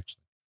necktie,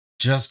 actually,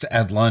 just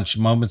at lunch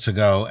moments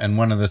ago. And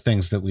one of the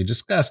things that we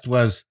discussed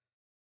was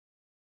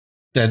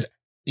that,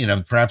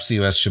 perhaps the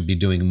U.S. should be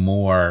doing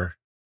more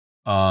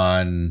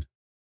on,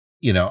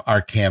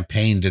 our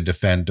campaign to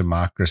defend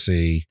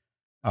democracy,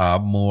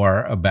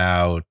 more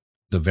about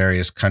the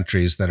various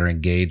countries that are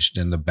engaged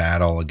in the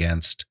battle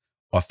against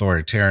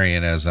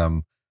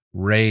authoritarianism,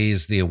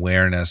 raise the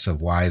awareness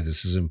of why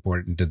this is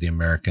important to the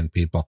American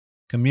people,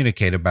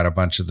 communicate about a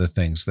bunch of the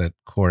things that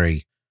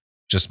Corey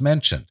just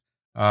mentioned.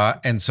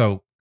 And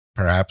so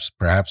perhaps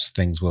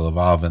things will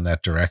evolve in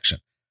that direction.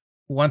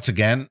 Once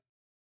again,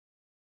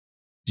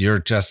 you're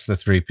just the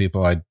three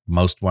people I'd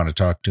most want to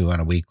talk to on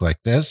a week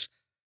like this.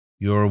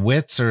 Your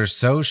wits are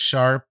so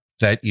sharp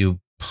that you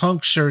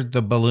punctured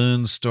the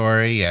balloon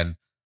story and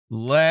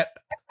let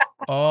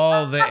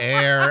all the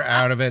air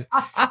out of it.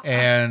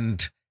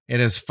 And it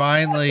is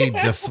finally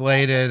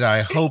deflated.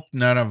 I hope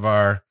none of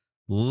our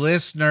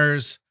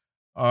listeners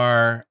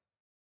are.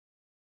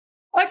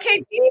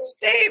 Okay, deep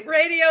state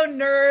radio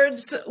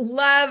nerds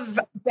love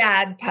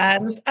bad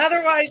puns.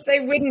 Otherwise, they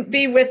wouldn't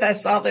be with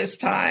us all this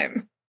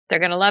time. They're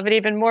going to love it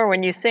even more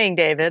when you sing,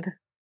 David.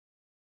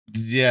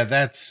 Yeah,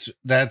 that's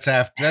going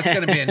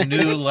to be a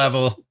new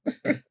level.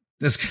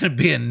 There's going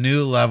to be a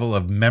new level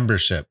of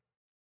membership.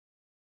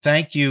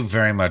 Thank you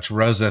very much,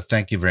 Rosa.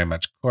 Thank you very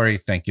much, Corey.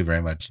 Thank you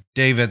very much,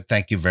 David.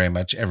 Thank you very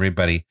much,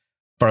 everybody,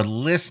 for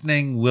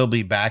listening. We'll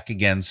be back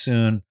again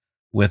soon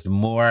with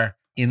more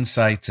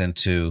insights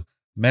into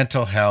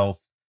mental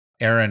health,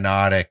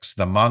 aeronautics,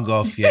 the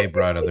Montgolfier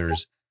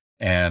brothers,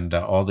 and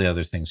all the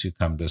other things you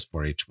come to us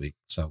for each week.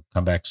 So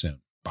come back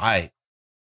soon. Bye.